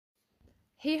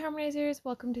Hey Harmonizers,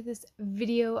 welcome to this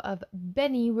video of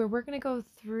Benny where we're going to go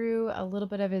through a little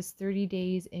bit of his 30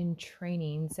 days in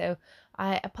training. So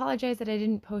I apologize that I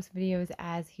didn't post videos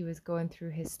as he was going through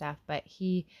his stuff, but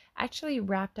he actually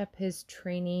wrapped up his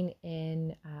training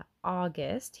in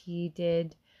August. He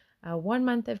did 1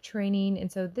 month of training,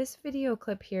 and so this video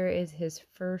clip here is his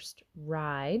first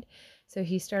ride. So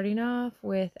he's starting off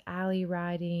with Allie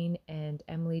riding and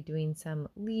Emily doing some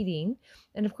leading.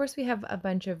 And of course we have a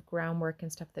bunch of groundwork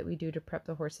and stuff that we do to prep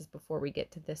the horses before we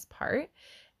get to this part.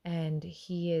 And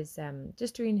he is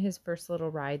just doing his first little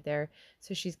ride there.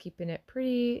 So she's keeping it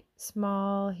pretty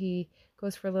small. He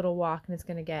goes for a little walk and is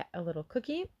going to get a little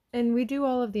cookie. And we do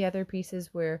all of the other pieces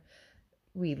where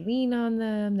we lean on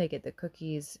them. They get the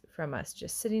cookies from us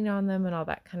just sitting on them and all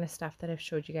that kind of stuff that I've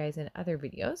showed you guys in other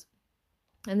videos.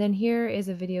 And then here is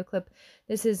a video clip.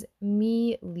 This is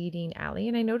me leading Allie,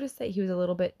 and I noticed that he was a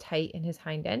little bit tight in his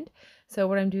hind end. So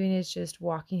what I'm doing is just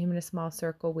walking him in a small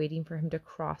circle, waiting for him to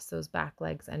cross those back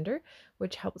legs under,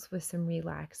 which helps with some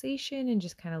relaxation and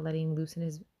just kind of letting loosen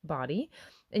his body.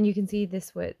 And you can see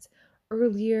this was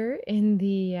earlier in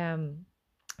the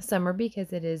summer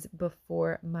because it is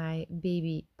before my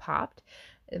baby popped.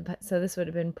 But so this would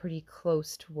have been pretty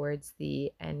close towards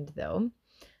the end though,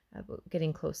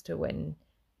 getting close to when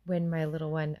my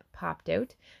little one popped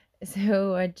out.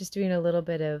 So just doing a little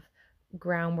bit of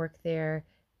groundwork there.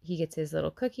 He gets his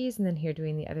little cookies, and then here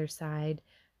doing the other side,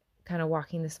 kind of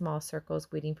walking the small circles,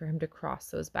 waiting for him to cross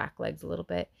those back legs a little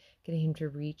bit, getting him to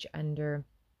reach under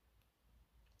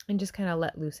and just kind of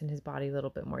let loose in his body a little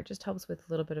bit more. It just helps with a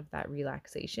little bit of that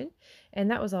relaxation. And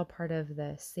that was all part of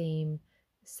the same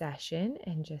session,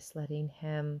 and just letting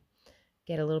him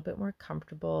get a little bit more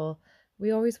comfortable.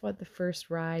 We always want the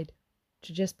first ride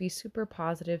to just be super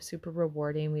positive, super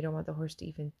rewarding. We don't want the horse to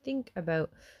even think about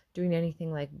doing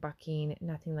anything like bucking,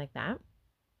 nothing like that.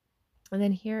 And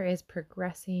then here is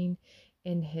progressing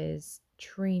in his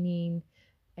training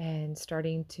and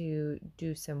starting to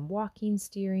do some walking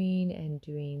steering and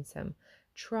doing some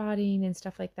trotting and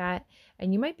stuff like that.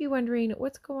 And you might be wondering,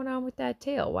 what's going on with that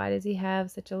tail? Why does he have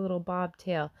such a little bob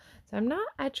tail? So I'm not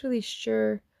actually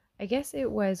sure. I guess it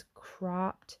was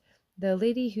cropped. The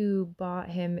lady who bought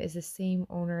him is the same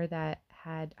owner that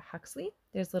had Huxley.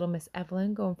 There's little Miss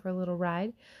Evelyn going for a little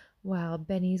ride while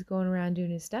Benny's going around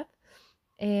doing his stuff.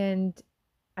 And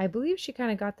I believe she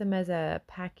kind of got them as a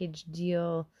package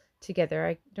deal together.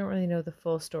 I don't really know the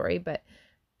full story, but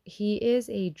he is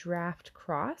a draft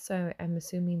cross. So I'm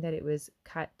assuming that it was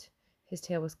cut. His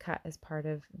tail was cut as part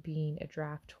of being a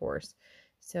draft horse.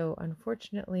 So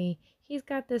unfortunately, he's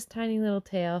got this tiny little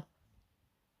tail.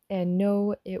 And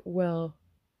no, it will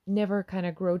never kind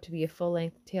of grow to be a full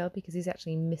length tail because he's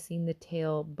actually missing the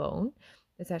tail bone.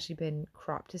 It's actually been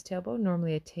cropped, his tailbone.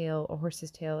 Normally a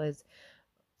horse's tail is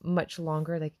much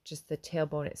longer, like just the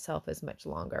tailbone itself is much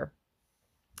longer.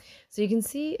 So you can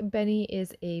see Benny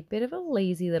is a bit of a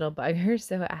lazy little bugger.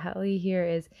 So Allie here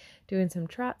is doing some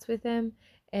trots with him,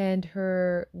 and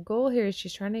her goal here is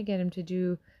she's trying to get him to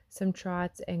do some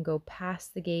trots and go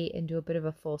past the gate and do a bit of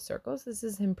a full circle. So this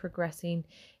is him progressing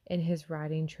in his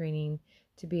riding training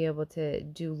to be able to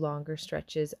do longer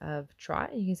stretches of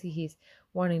trot. And you can see he's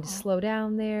wanting to slow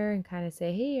down there and kind of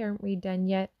say, hey, aren't we done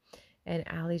yet? And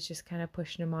Allie's just kind of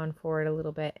pushing him on forward a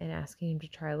little bit and asking him to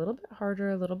try a little bit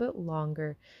harder, a little bit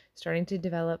longer, starting to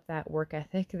develop that work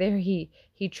ethic. There he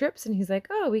trips and he's like,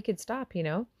 oh, we could stop, you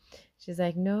know. She's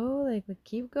like, no, like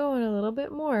keep going a little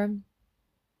bit more,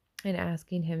 and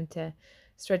asking him to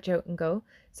stretch out and go.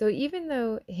 So even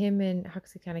though him and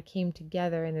Huxley kind of came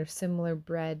together and they're similar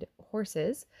bred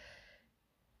horses,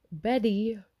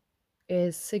 Betty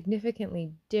is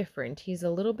significantly different. He's a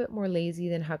little bit more lazy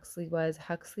than Huxley was.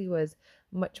 Huxley was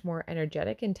much more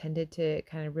energetic and tended to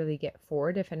kind of really get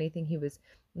forward. If anything, he was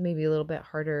maybe a little bit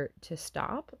harder to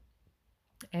stop,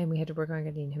 and we had to work on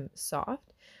getting him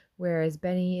soft. Whereas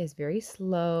Benny is very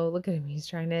slow. Look at him. He's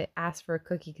trying to ask for a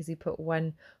cookie because he put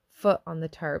one foot on the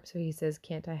tarp. So he says,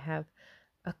 can't I have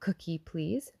a cookie,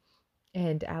 please?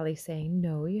 And Allie's saying,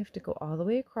 no, you have to go all the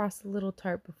way across the little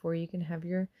tarp before you can have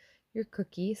your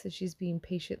cookie. So she's being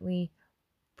patiently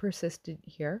persistent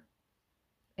here.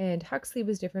 And Huxley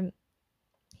was different.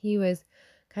 He was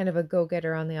kind of a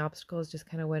go-getter on the obstacles, just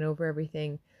kind of went over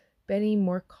everything. Benny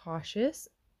more cautious,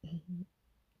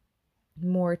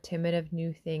 more timid of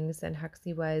new things than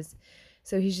Huxley was.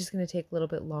 So he's just going to take a little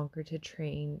bit longer to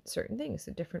train certain things.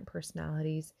 So different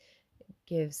personalities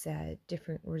gives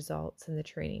different results in the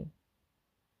training.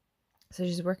 So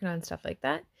she's working on stuff like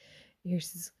that. Here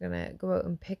she's going to go out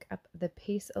and pick up the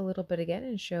pace a little bit again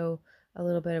and show a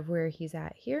little bit of where he's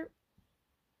at here.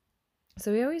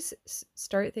 So we always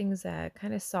start things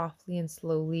kind of softly and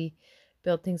slowly,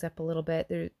 build things up a little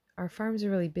bit. Our farms are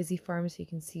really busy farms, so you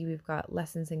can see we've got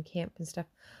lessons in camp and stuff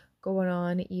going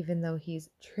on, even though he's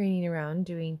training around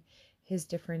doing his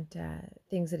different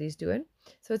things that he's doing.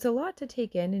 So it's a lot to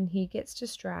take in, and he gets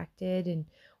distracted and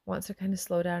wants to kind of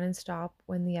slow down and stop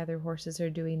when the other horses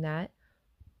are doing that.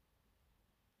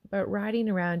 But riding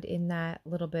around in that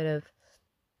little bit of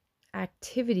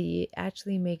activity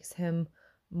actually makes him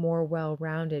more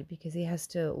well-rounded because he has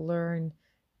to learn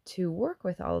to work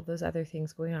with all of those other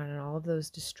things going on and all of those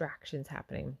distractions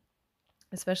happening.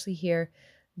 Especially here,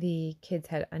 the kids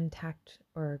had untacked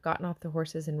or gotten off the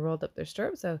horses and rolled up their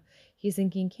stirrups. So he's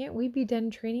thinking, can't we be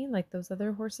done training like those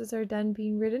other horses are done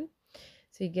being ridden?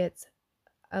 So he gets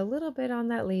a little bit on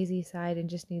that lazy side and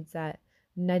just needs that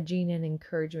nudging and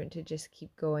encouragement to just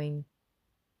keep going.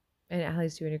 And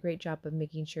Allie's doing a great job of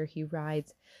making sure he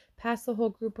rides past the whole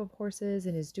group of horses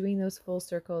and is doing those full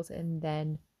circles, and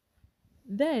then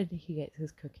he gets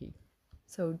his cookie.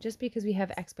 So just because we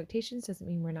have expectations doesn't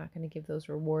mean we're not going to give those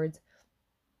rewards.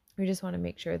 We just want to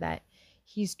make sure that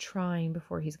he's trying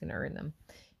before he's going to earn them.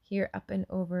 Here up and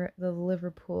over the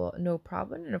Liverpool, no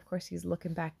problem. And of course he's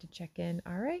looking back to check in.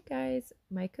 All right, guys,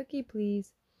 my cookie,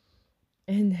 please.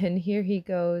 And then here he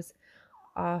goes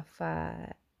off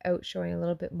out showing a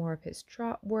little bit more of his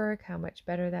trot work, how much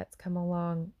better that's come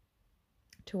along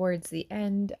towards the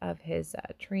end of his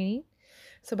training.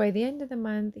 So by the end of the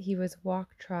month, he was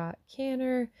walk, trot,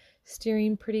 canter,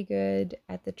 steering pretty good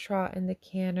at the trot and the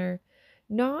canter.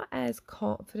 Not as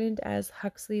confident as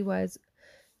Huxley was,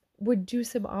 would do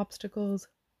some obstacles,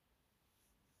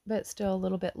 but still a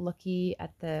little bit looky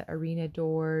at the arena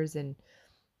doors and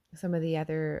some of the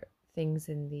other things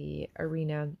in the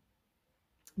arena.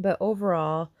 But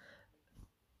overall,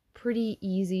 pretty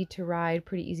easy to ride,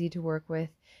 pretty easy to work with.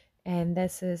 And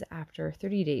this is after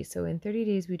 30 days. So in 30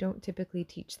 days, we don't typically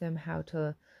teach them how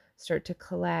to start to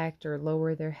collect or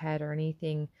lower their head or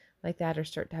anything like that, or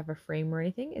start to have a frame or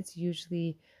anything. It's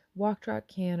usually walk, trot,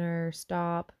 canter,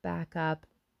 stop, back up,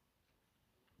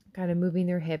 kind of moving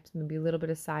their hips, maybe a little bit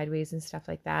of sideways and stuff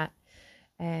like that,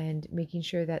 and making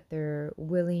sure that they're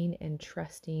willing and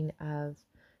trusting of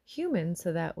humans,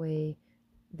 so that way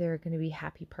they're going to be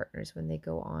happy partners when they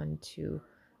go on to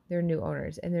their new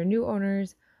owners. And their new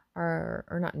owners are,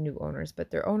 or not new owners,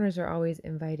 but their owners are always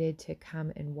invited to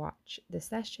come and watch the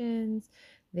sessions.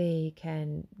 They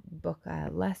can book a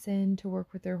lesson to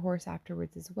work with their horse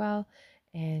afterwards as well,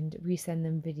 and we send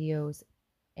them videos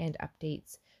and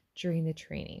updates during the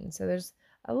training. So there's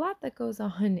a lot that goes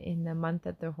on in the month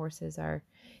that the horses are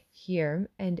here,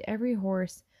 and every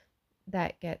horse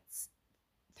that gets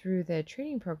through the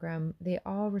training program, they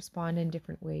all respond in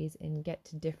different ways and get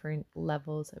to different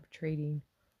levels of training.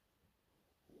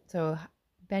 So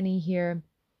Benny here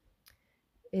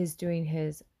is doing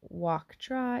his walk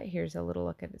trot. Here's a little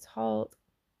look at his halt.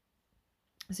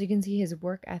 So you can see his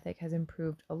work ethic has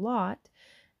improved a lot,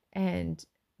 and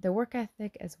the work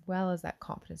ethic as well as that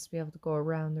confidence to be able to go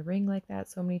around the ring like that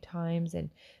so many times and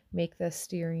make the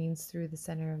steerings through the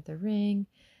center of the ring.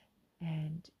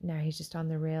 And now he's just on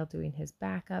the rail doing his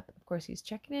backup. Of course, he's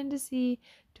checking in to see,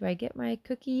 do I get my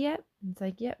cookie yet? And it's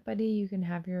like, yep, buddy, you can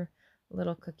have your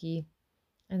little cookie.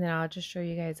 And then I'll just show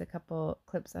you guys a couple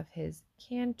clips of his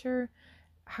canter.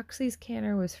 Huxley's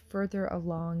canter was further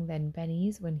along than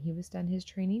Benny's when he was done his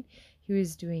training. He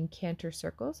was doing canter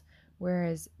circles,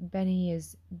 whereas Benny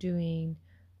is doing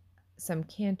some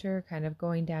canter, kind of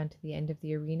going down to the end of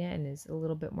the arena, and is a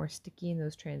little bit more sticky in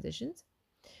those transitions.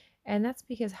 And that's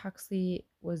because Huxley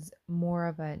was more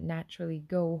of a naturally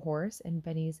go horse, and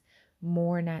Benny's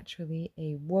more naturally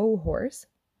a whoa horse.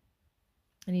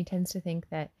 And he tends to think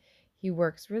that he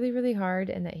works really, really hard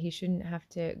and that he shouldn't have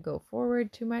to go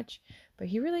forward too much. But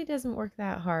he really doesn't work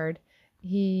that hard.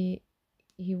 He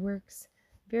works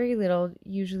very little.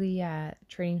 Usually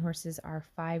training horses are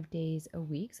 5 days a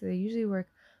week. So they usually work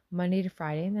Monday to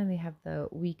Friday, and then they have the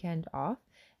weekend off.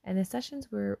 And the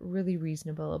sessions were really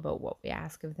reasonable about what we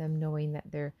ask of them, knowing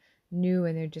that they're new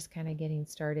and they're just kind of getting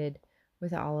started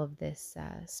with all of this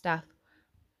stuff.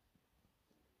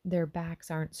 Their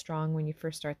backs aren't strong when you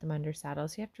first start them under saddle,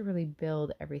 so you have to really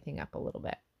build everything up a little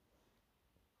bit.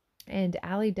 And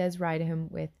Allie does ride him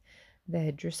with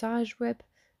the dressage whip,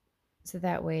 so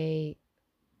that way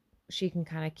she can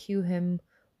kind of cue him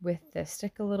with the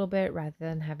stick a little bit rather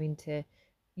than having to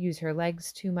use her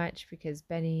legs too much, because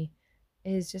Benny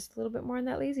is just a little bit more on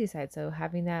that lazy side. So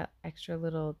having that extra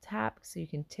little tap so you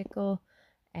can tickle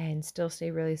and still stay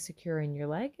really secure in your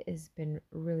leg has been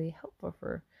really helpful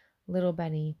for little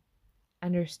Benny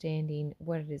understanding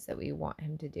what it is that we want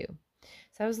him to do.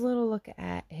 So that was a little look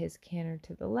at his canter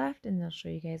to the left, and I'll show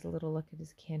you guys a little look at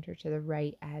his canter to the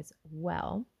right as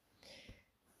well.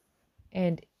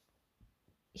 And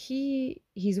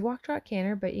he's walk trot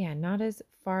canter, but yeah, not as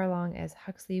far along as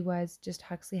Huxley was. Just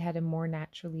Huxley had a more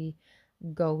naturally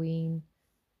going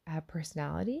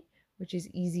personality, which is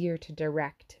easier to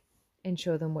direct and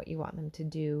show them what you want them to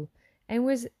do, and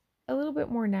was a little bit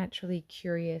more naturally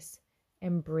curious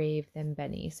and brave than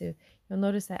Benny. So you'll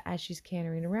notice that as she's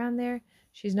cantering around there,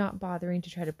 she's not bothering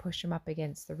to try to push him up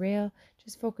against the rail,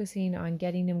 just focusing on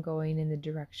getting him going in the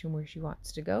direction where she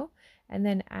wants to go. And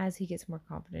then as he gets more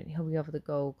confident, he'll be able to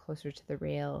go closer to the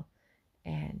rail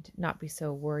and not be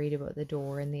so worried about the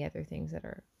door and the other things that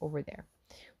are over there,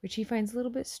 which he finds a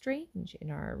little bit strange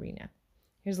in our arena.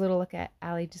 Here's a little look at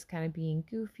Allie just kind of being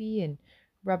goofy and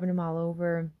rubbing him all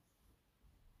over.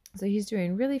 So he's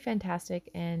doing really fantastic,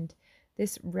 and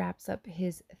this wraps up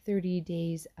his 30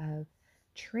 days of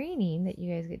training that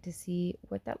you guys get to see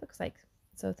what that looks like.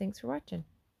 So thanks for watching.